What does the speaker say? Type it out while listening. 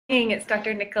It's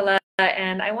Dr. Nicola,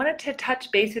 and I wanted to touch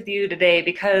base with you today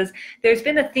because there's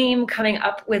been a theme coming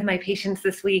up with my patients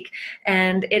this week,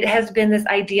 and it has been this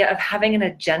idea of having an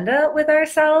agenda with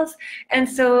ourselves. And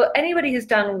so anybody who's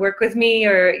done work with me,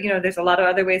 or there's a lot of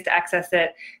other ways to access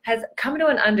it, has come to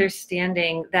an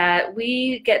understanding that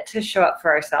we get to show up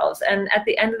for ourselves. And at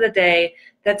the end of the day,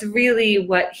 that's really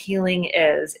what healing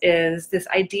is this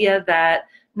idea that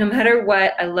no matter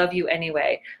what, I love you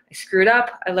anyway. I screwed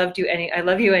up, I love you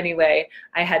anyway.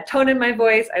 I had tone in my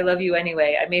voice, I love you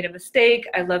anyway. I made a mistake,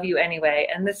 I love you anyway.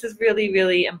 And this is really,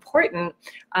 really important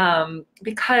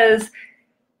because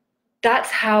that's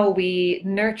how we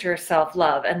nurture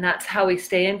self-love, and that's how we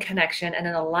stay in connection and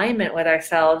in alignment with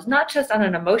ourselves, not just on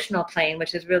an emotional plane,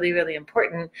 which is really, really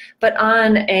important, but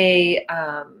on a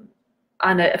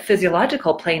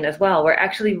physiological plane as well. We're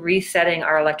actually resetting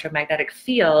our electromagnetic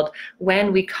field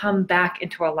when we come back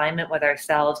into alignment with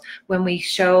ourselves, when we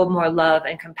show more love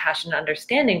and compassion and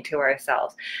understanding to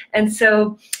ourselves. And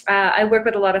so I work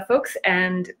with a lot of folks,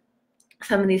 and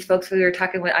some of these folks I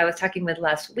was talking with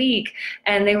last week,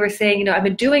 and they were saying, I've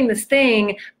been doing this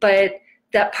thing, but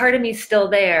that part of me is still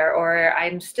there, or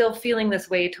I'm still feeling this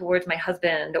way towards my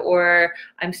husband, or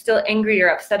I'm still angry or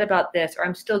upset about this, or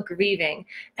I'm still grieving.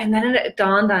 And then it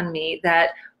dawned on me that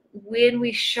when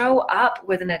we show up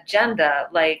with an agenda,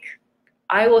 like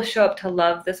I will show up to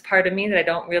love this part of me that I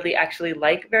don't really actually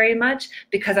like very much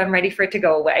because I'm ready for it to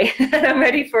go away. I'm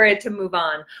ready for it to move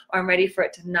on, or I'm ready for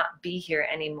it to not be here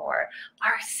anymore.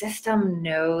 Our system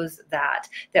knows that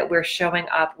we're showing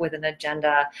up with an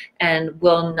agenda and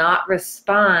will not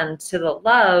respond to the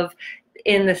love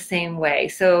in the same way.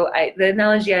 So the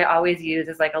analogy I always use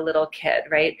is like a little kid,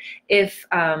 right? If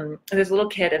there's a little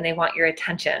kid and they want your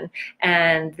attention,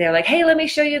 and they're like, hey, let me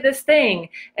show you this thing.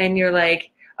 And you're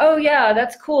like, oh yeah,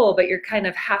 that's cool, but you're kind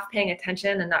of half paying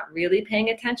attention and not really paying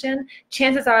attention,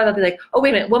 chances are they'll be like, oh, wait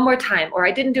a minute, one more time, or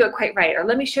I didn't do it quite right, or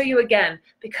let me show you again,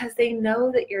 because they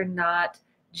know that you're not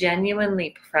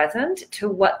genuinely present to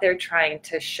what they're trying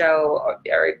to show or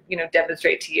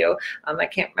demonstrate to you.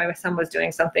 My son was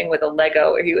doing something with a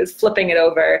Lego where he was flipping it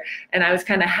over, and I was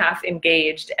kind of half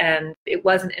engaged, and it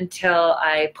wasn't until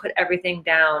I put everything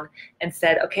down and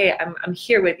said, okay, I'm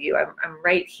here with you, I'm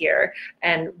right here,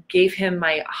 and gave him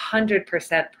my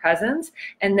 100% presence,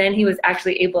 and then he was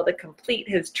actually able to complete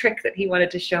his trick that he wanted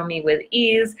to show me with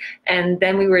ease, and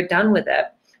then we were done with it.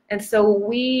 And so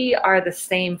we are the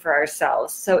same for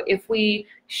ourselves. So if we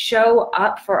show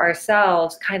up for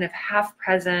ourselves kind of half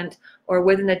present or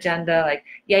with an agenda, like,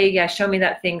 yeah, show me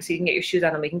that thing so you can get your shoes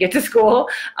on and we can get to school,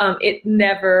 it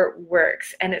never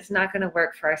works. And it's not going to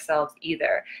work for ourselves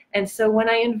either. And so when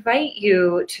I invite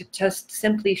you to just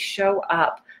simply show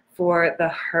up for the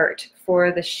hurt,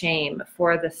 for the shame,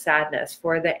 for the sadness,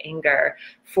 for the anger,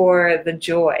 for the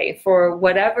joy, for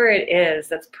whatever it is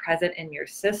that's present in your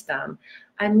system,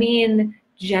 I mean,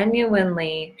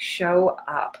 genuinely show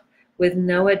up with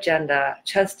no agenda.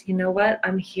 Just, you know what?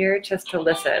 I'm here just to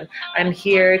listen. I'm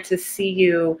here to see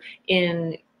you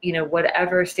in,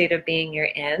 whatever state of being you're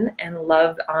in, and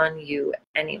love on you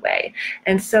anyway.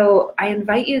 And so I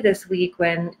invite you this week,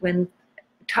 when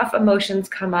tough emotions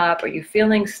come up, or you're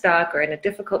feeling stuck or in a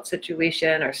difficult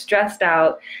situation or stressed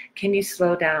out, can you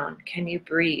slow down? Can you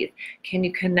breathe? Can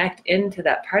you connect into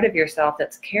that part of yourself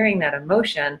that's carrying that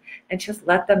emotion and just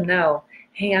let them know,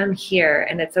 hey, I'm here,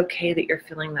 and it's okay that you're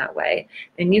feeling that way.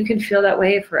 And you can feel that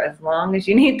way for as long as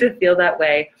you need to feel that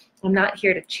way. I'm not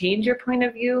here to change your point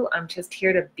of view. I'm just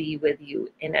here to be with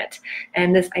you in it.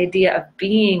 And this idea of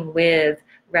being with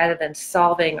rather than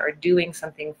solving or doing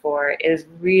something for is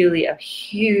really a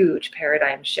huge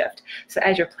paradigm shift. So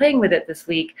as you're playing with it this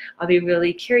week, I'll be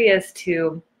really curious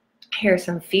to hear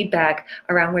some feedback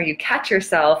around where you catch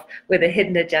yourself with a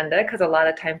hidden agenda, because a lot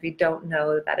of times we don't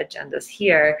know that agenda's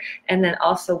here. And then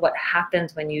also what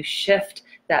happens when you shift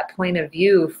that point of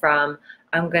view from,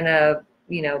 I'm gonna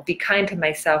be kind to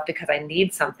myself because I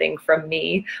need something from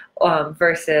me,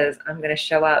 versus I'm going to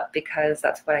show up because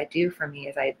that's what I do for me,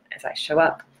 as I show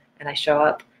up, and I show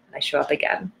up, and I show up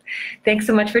again. Thanks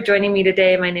so much for joining me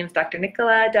today. My name is Dr.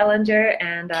 Nicola Dellinger,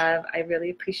 and I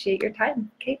really appreciate your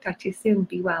time. Okay, talk to you soon.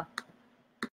 Be well.